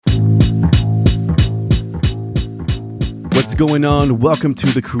going on? Welcome to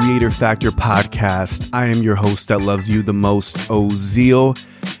the Creator Factor podcast. I am your host that loves you the most, Ozil.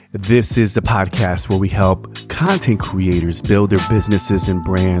 This is the podcast where we help content creators build their businesses and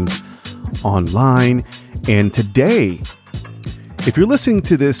brands online. And today, if you're listening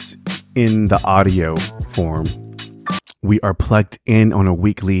to this in the audio form, we are plugged in on a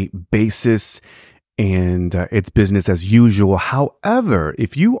weekly basis and it's business as usual. However,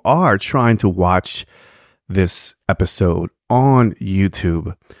 if you are trying to watch this episode on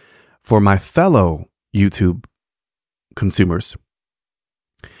YouTube, for my fellow YouTube consumers,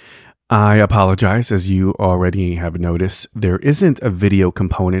 I apologize. As you already have noticed, there isn't a video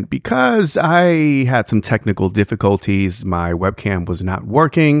component because I had some technical difficulties. My webcam was not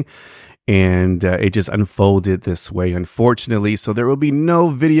working and it just unfolded this way, unfortunately. So there will be no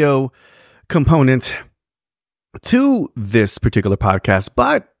video component to this particular podcast,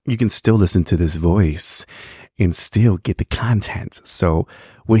 but you can still listen to this voice and still get the content. So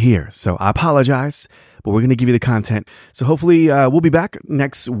we're here. So I apologize, but we're going to give you the content. So hopefully we'll be back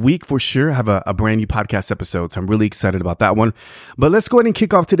next week for sure. I have a brand new podcast episode. So I'm really excited about that one. But let's go ahead and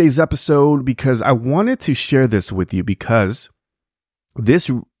kick off today's episode because I wanted to share this with you because this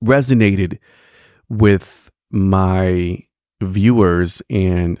resonated with my viewers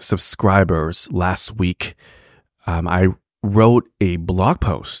and subscribers last week. I wrote a blog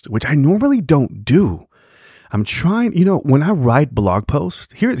post, which I normally don't do. I'm trying, when I write blog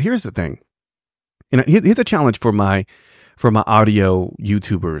posts, here's the thing. And here's a challenge for my audio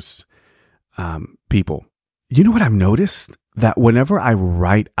YouTubers, people. You know what I've noticed? That whenever I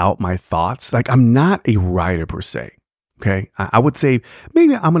write out my thoughts, like I'm not a writer per se. Okay. I would say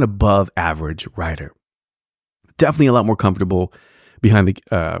maybe I'm an above average writer. Definitely a lot more comfortable behind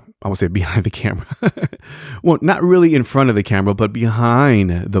the camera. Well, not really in front of the camera, but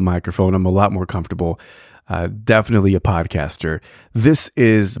behind the microphone. I'm a lot more comfortable. Definitely a podcaster. This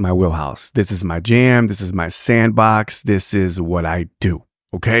is my wheelhouse. This is my jam. This is my sandbox. This is what I do.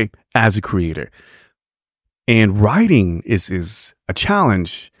 Okay. As a creator. And writing is a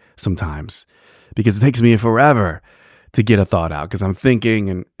challenge sometimes because it takes me forever to get a thought out because I'm thinking.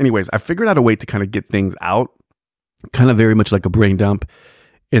 And anyways, I figured out a way to kind of get things out, kind of very much like a brain dump.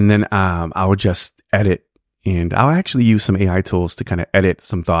 And then I would just edit, and I'll actually use some AI tools to kind of edit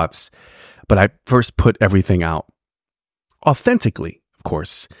some thoughts. But I first put everything out authentically, of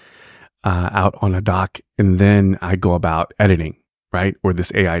course, out on a doc. And then I go about editing, right? Or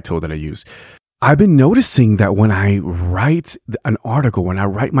this AI tool that I use. I've been noticing that when I write an article, when I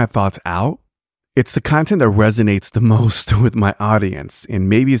write my thoughts out, it's the content that resonates the most with my audience. And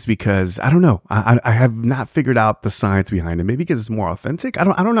maybe it's because, I don't know, I have not figured out the science behind it. Maybe because it's more authentic. I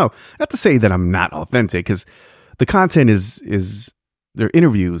don't know. Not to say that I'm not authentic because the content is they're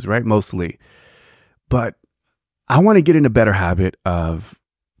interviews, right? Mostly. But I want to get in a better habit of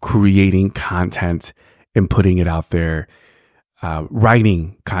creating content and putting it out there,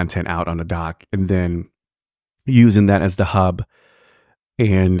 writing content out on a doc and then using that as the hub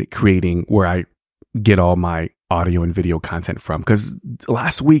and creating where I get all my audio and video content from. Because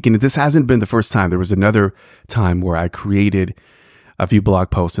last week, and this hasn't been the first time, there was another time where I created a few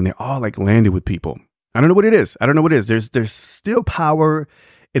blog posts and they all landed with people. I don't know what it is. There's still power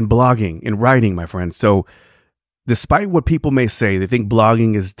in blogging, in writing, my friends. So despite what people may say, they think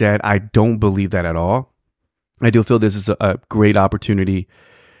blogging is dead. I don't believe that at all. I do feel this is a great opportunity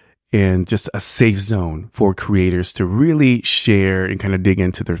and just a safe zone for creators to really share and kind of dig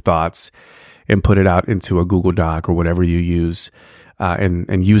into their thoughts and put it out into a Google Doc or whatever you use,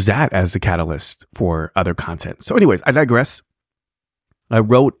 and use that as the catalyst for other content. So anyways, I digress. I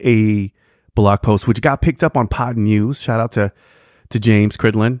wrote a blog post, which got picked up on Pod News. Shout out to James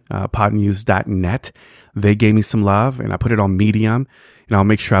Cridlin, podnews.net. They gave me some love and I put it on Medium, and I'll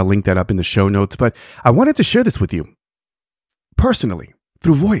make sure I link that up in the show notes. But I wanted to share this with you personally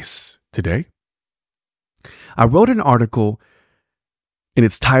through voice today. I wrote an article and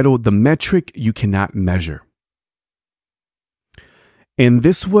it's titled "The Metric You Cannot Measure." And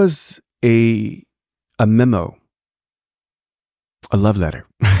this was a memo, a love letter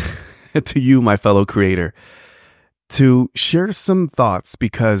to you, my fellow creator, to share some thoughts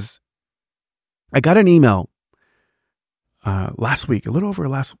because I got an email last week, a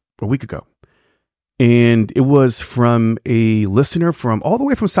week ago. And it was from a listener from all the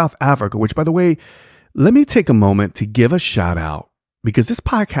way from South Africa, which, by the way, let me take a moment to give a shout out because this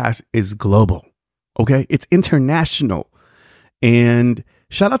podcast is global. Okay. It's international. And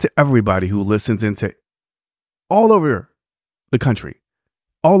shout out to everybody who listens into all over the country,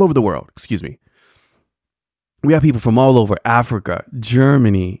 all over the world. Excuse me. We have people from all over Africa,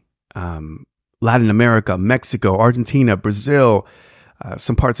 Germany, Latin America, Mexico, Argentina, Brazil,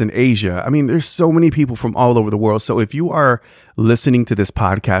 some parts in Asia. I mean, there's so many people from all over the world. So if you are listening to this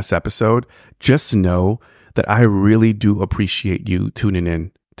podcast episode, just know that I really do appreciate you tuning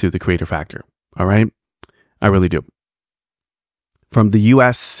in to the Creator Factor. All right? I really do. From the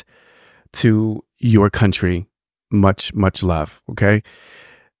US to your country, much, much love. Okay?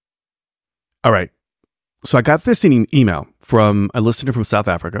 All right. So I got this email from a listener from South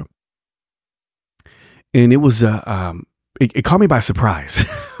Africa. And it was it caught me by surprise,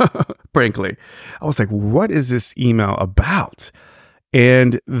 frankly. I was like, what is this email about?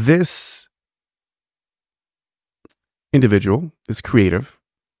 And this individual, this creative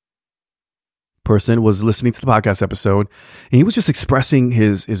person, was listening to the podcast episode, and he was just expressing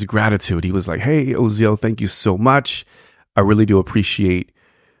his gratitude. He was like, hey, Oziel, thank you so much. I really do appreciate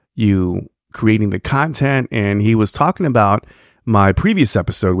you creating the content. And he was talking about my previous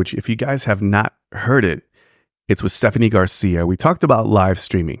episode, which if you guys have not heard it, it's with Stephanie Garcia. We talked about live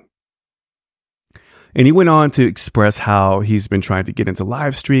streaming. And he went on to express how he's been trying to get into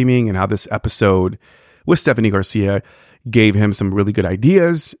live streaming and how this episode with Stephanie Garcia gave him some really good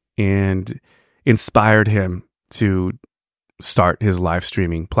ideas and inspired him to start his live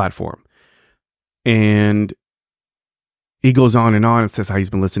streaming platform. And he goes on and says how he's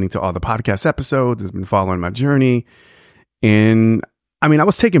been listening to all the podcast episodes, has been following my journey. And I mean, I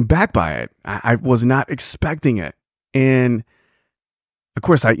was taken back by it. I was not expecting it. And of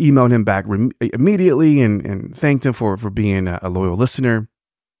course, I emailed him back immediately and thanked him for being a loyal listener.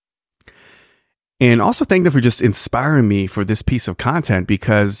 And also thanked him for just inspiring me for this piece of content,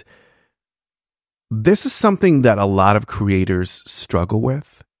 because this is something that a lot of creators struggle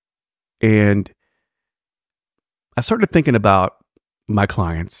with. And I started thinking about my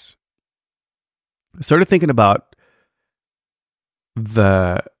clients. I started thinking about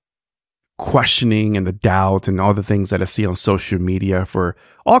the questioning and the doubt and all the things that I see on social media for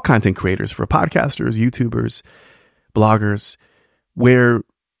all content creators, for podcasters, YouTubers, bloggers, where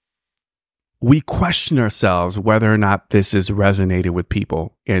we question ourselves whether or not this is resonated with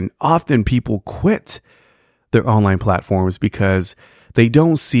people. And often people quit their online platforms because they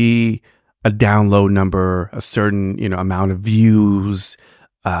don't see a download number, a certain, amount of views.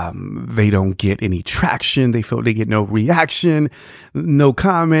 They don't get any traction. They feel they get no reaction, no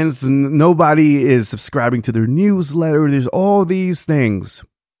comments, and nobody is subscribing to their newsletter. There's all these things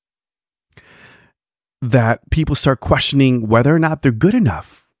that people start questioning whether or not they're good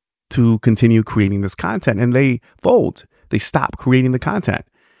enough to continue creating this content, and they fold. They stop creating the content.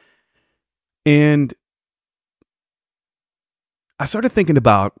 And I started thinking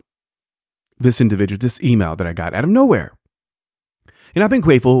about this individual, this email that I got out of nowhere. And I've been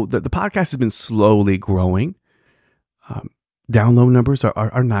grateful that the podcast has been slowly growing. Download numbers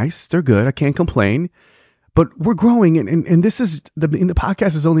are nice. They're good. I can't complain. But we're growing. And this is, the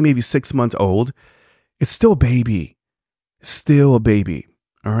podcast is only maybe 6 months old. It's still a baby. It's still a baby.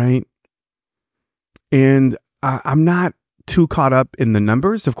 All right. And I'm not too caught up in the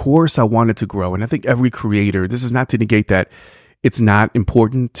numbers. Of course, I want it to grow. And I think every creator, this is not to negate that it's not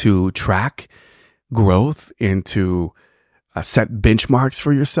important to track growth and to set benchmarks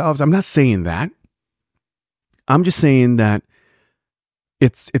for yourselves. I'm not saying that. I'm just saying that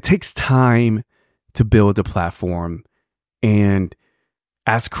it takes time to build a platform. And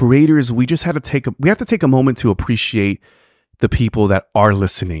as creators, we have to take a moment to appreciate the people that are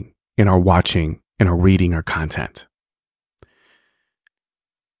listening and are watching and are reading our content.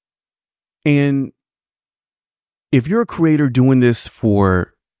 And if you're a creator doing this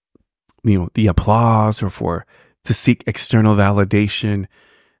for, the applause or to seek external validation,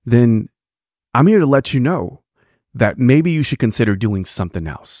 then I'm here to let you know that maybe you should consider doing something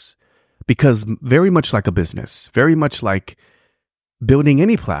else. Because very much like a business, very much like building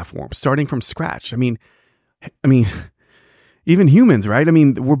any platform, starting from scratch. I mean, even humans, right? I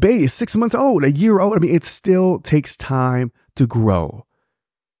mean, we're babies, 6 months old, a year old. I mean, it still takes time to grow,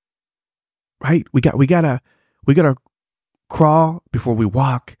 right? We gotta crawl before we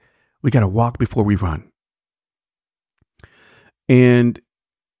walk. We gotta walk before we run. And,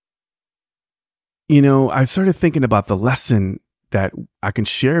 I started thinking about the lesson that I can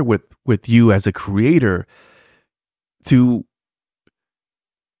share with you as a creator to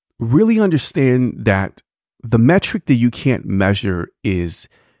really understand that the metric that you can't measure is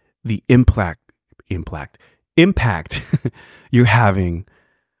the impact you're having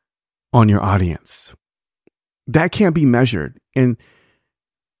on your audience. That can't be measured. And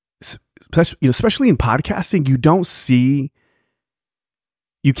especially in podcasting,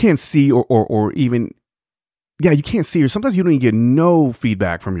 you can't see or even, you can't see, or sometimes you don't even get no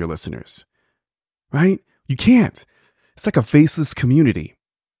feedback from your listeners. right? You can't. It's like a faceless community.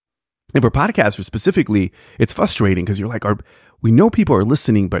 And for podcasters specifically, it's frustrating because you're like, we know people are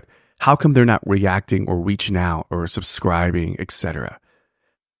listening, but how come they're not reacting or reaching out or subscribing, etc.?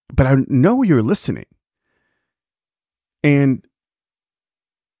 But I know you're listening. And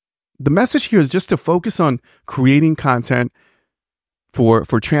the message here is just to focus on creating content for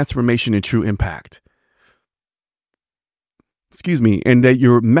transformation and true impact. Excuse me. And that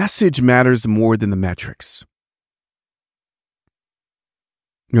your message matters more than the metrics.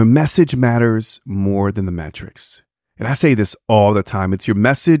 Your message matters more than the metrics. And I say this all the time. It's your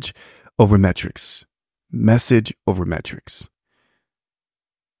message over metrics. Message over metrics.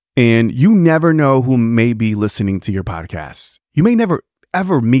 And you never know who may be listening to your podcast. You may never,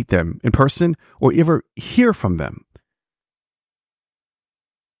 ever meet them in person or ever hear from them.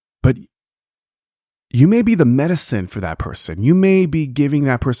 But you may be the medicine for that person. You may be giving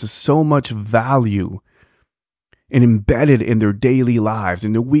that person so much value and embedded in their daily lives,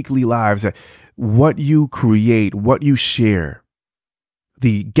 in their weekly lives, that what you create, what you share,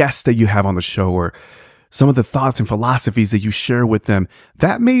 the guests that you have on the show, or some of the thoughts and philosophies that you share with them,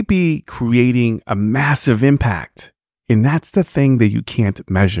 that may be creating a massive impact. And that's the thing that you can't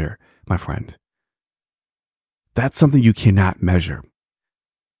measure, my friend. That's something you cannot measure.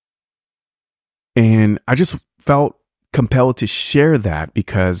 And I just felt compelled to share that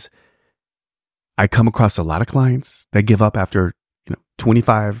because I come across a lot of clients that give up after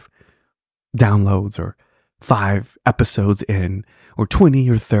 25 downloads or 5 episodes in or 20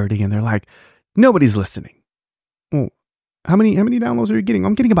 or 30, and they're like, nobody's listening. Well, how many downloads are you getting?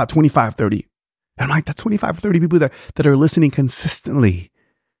 I'm getting about 25, 30. And I'm like, that's 25 or 30 people that are listening consistently.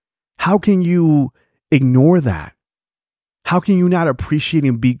 How can you ignore that? How can you not appreciate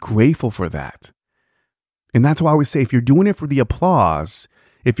and be grateful for that? And that's why I always say, if you're doing it for the applause,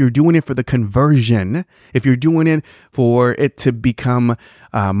 if you're doing it for the conversion, if you're doing it for it to become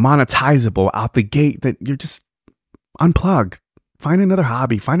monetizable out the gate, that you're just unplug. Find another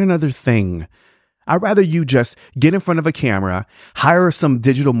hobby, find another thing. I'd rather you just get in front of a camera, hire some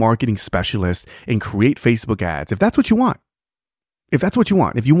digital marketing specialist, and create Facebook ads. If that's what you want. If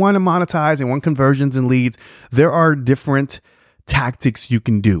you want to monetize and want conversions and leads, there are different tactics you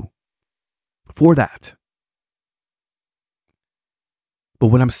can do for that. But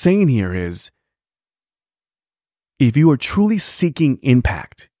what I'm saying here is, if you are truly seeking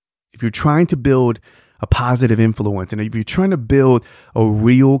impact, if you're trying to build a positive influence, and if you're trying to build a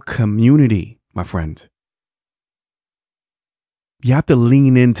real community, my friend, you have to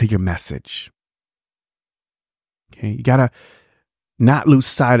lean into your message. Okay, you gotta not lose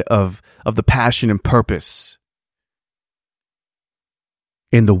sight of the passion and purpose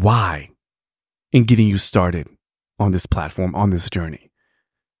and the why in getting you started on this platform, on this journey.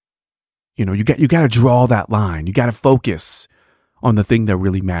 You got to draw that line. You got to focus on the thing that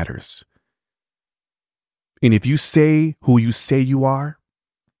really matters. And if you say who you say you are,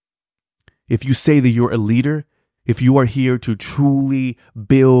 if you say that you're a leader, if you are here to truly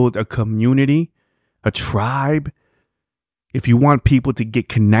build a community, a tribe, if you want people to get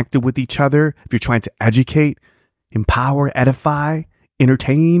connected with each other, if you're trying to educate, empower, edify,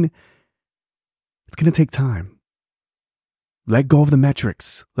 entertain, it's going to take time. Let go of the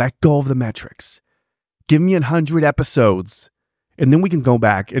metrics. Let go of the metrics. Give me 100 episodes, and then we can go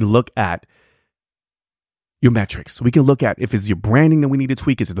back and look at your metrics. We can look at if it's your branding that we need to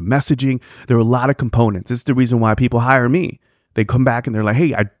tweak. Is it the messaging? There are a lot of components. It's the reason why people hire me. They come back and they're like,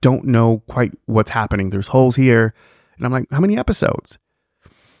 hey, I don't know quite what's happening. There's holes here. And I'm like, how many episodes?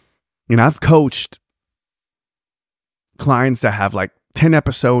 And I've coached clients that have like 10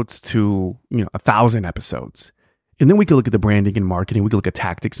 episodes to 1,000 episodes. And then we can look at the branding and marketing. We can look at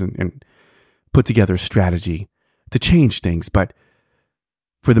tactics and put together a strategy to change things. But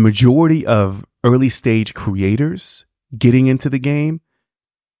for the majority of early stage creators getting into the game,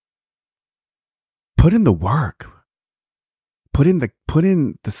 put in the work. Put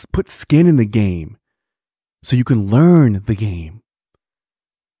skin in the game so you can learn the game.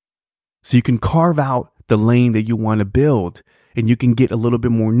 So you can carve out the lane that you want to build. And you can get a little bit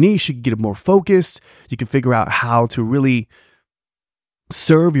more niche, you can get more focused, you can figure out how to really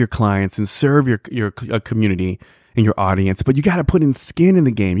serve your clients and serve your community and your audience. But you got to put in skin in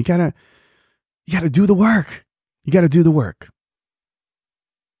the game. You got to do the work. You got to do the work.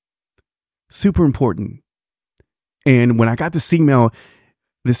 Super important. And when I got this email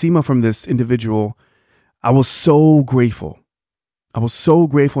from this individual, I was so grateful. I was so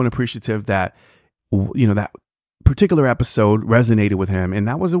grateful and appreciative that, that particular episode resonated with him, and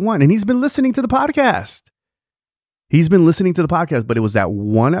that was the one. And he's been listening to the podcast. But it was that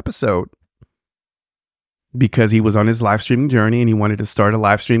one episode because he was on his live streaming journey and he wanted to start a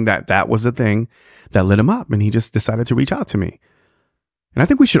live stream. That was the thing that lit him up. And he just decided to reach out to me. And I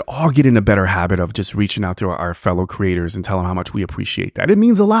think we should all get in a better habit of just reaching out to our fellow creators and tell them how much we appreciate that. It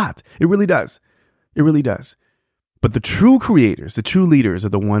means a lot. It really does. It really does. But the true creators, the true leaders are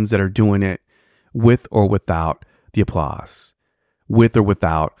the ones that are doing it with or without the applause, with or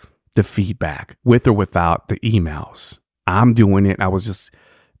without the feedback, with or without the emails. I'm doing it. I was just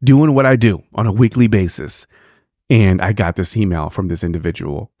doing what I do on a weekly basis. And I got this email from this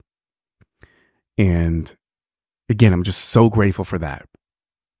individual. And again, I'm just so grateful for that.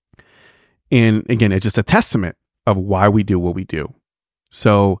 And again, it's just a testament of why we do what we do.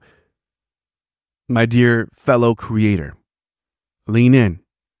 So, my dear fellow creator, lean in,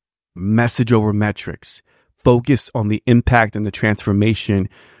 message over metrics, focus on the impact and the transformation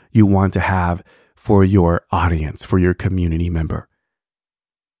you want to have for your audience, for your community member.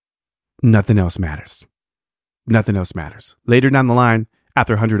 Nothing else matters. Nothing else matters. Later down the line,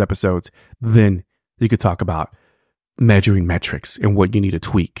 after 100 episodes, then you could talk about measuring metrics and what you need to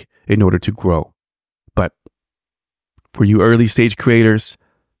tweak in order to grow. But for you early stage creators,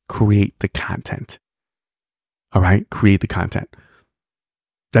 create the content. All right? Create the content.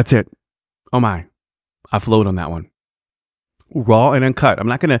 That's it. Oh my. I flowed on that one. Raw and uncut. I'm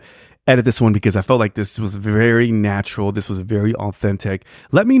not going to edit this one because I felt like this was very natural. This was very authentic.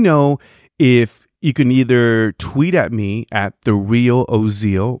 Let me know if you can either tweet at me at The Real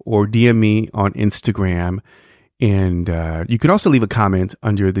Ozeal or DM me on Instagram. And you can also leave a comment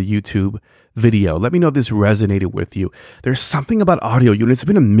under the YouTube video. Let me know if this resonated with you. There's something about audio. It's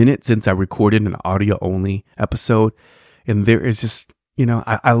been a minute since I recorded an audio only episode. And there is just,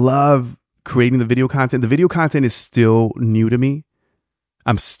 I love creating the video content. The video content is still new to me.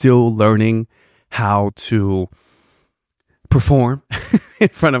 I'm still learning how to perform in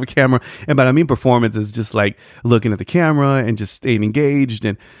front of a camera. And by I mean performance is just like looking at the camera and just staying engaged.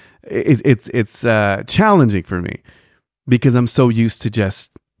 And it's challenging for me because I'm so used to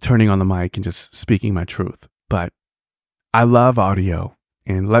just turning on the mic and just speaking my truth. But I love audio.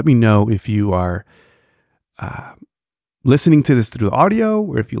 And let me know if you are listening to this through the audio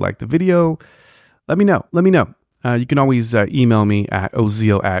or if you like the video. Let me know. You can always email me at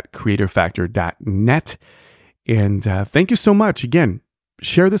ozeal@creatorfactor.net. And thank you so much. Again,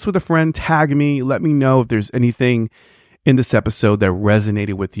 share this with a friend, tag me, let me know if there's anything in this episode that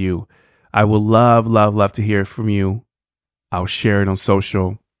resonated with you. I will love to hear from you. I'll share it on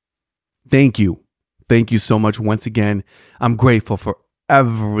social. Thank you. Thank you so much once again. I'm grateful for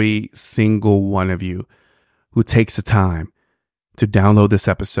every single one of you who takes the time to download this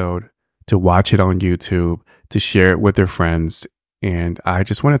episode, to watch it on YouTube, to share it with their friends. And I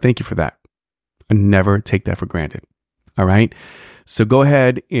just want to thank you for that. I never take that for granted. All right. So go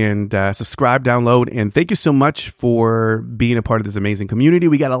ahead and subscribe, download, and thank you so much for being a part of this amazing community.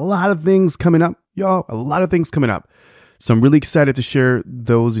 We got a lot of things coming up, y'all, a lot of things coming up. So I'm really excited to share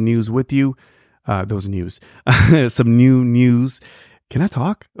those news with you. Some new news. Can I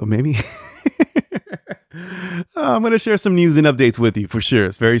talk? Or maybe I'm going to share some news and updates with you for sure.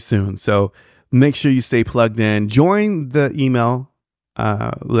 It's very soon. So make sure you stay plugged in. Join the email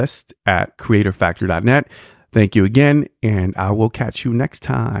list at creatorfactor.net. Thank you again, and I will catch you next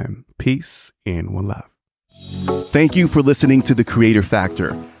time. Peace and one love. Thank you for listening to The Creator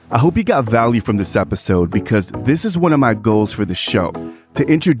Factor. I hope you got value from this episode because this is one of my goals for the show, to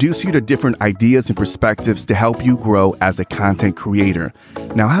introduce you to different ideas and perspectives to help you grow as a content creator.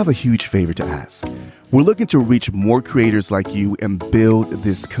 Now, I have a huge favor to ask. We're looking to reach more creators like you and build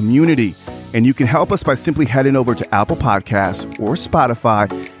this community. And you can help us by simply heading over to Apple Podcasts or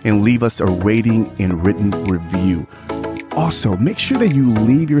Spotify and leave us a rating and written review. Also, make sure that you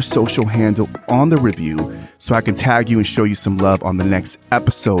leave your social handle on the review so I can tag you and show you some love on the next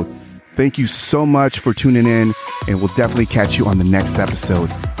episode. Thank you so much for tuning in, and we'll definitely catch you on the next episode.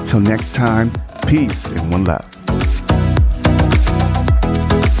 Till next time, peace and one love.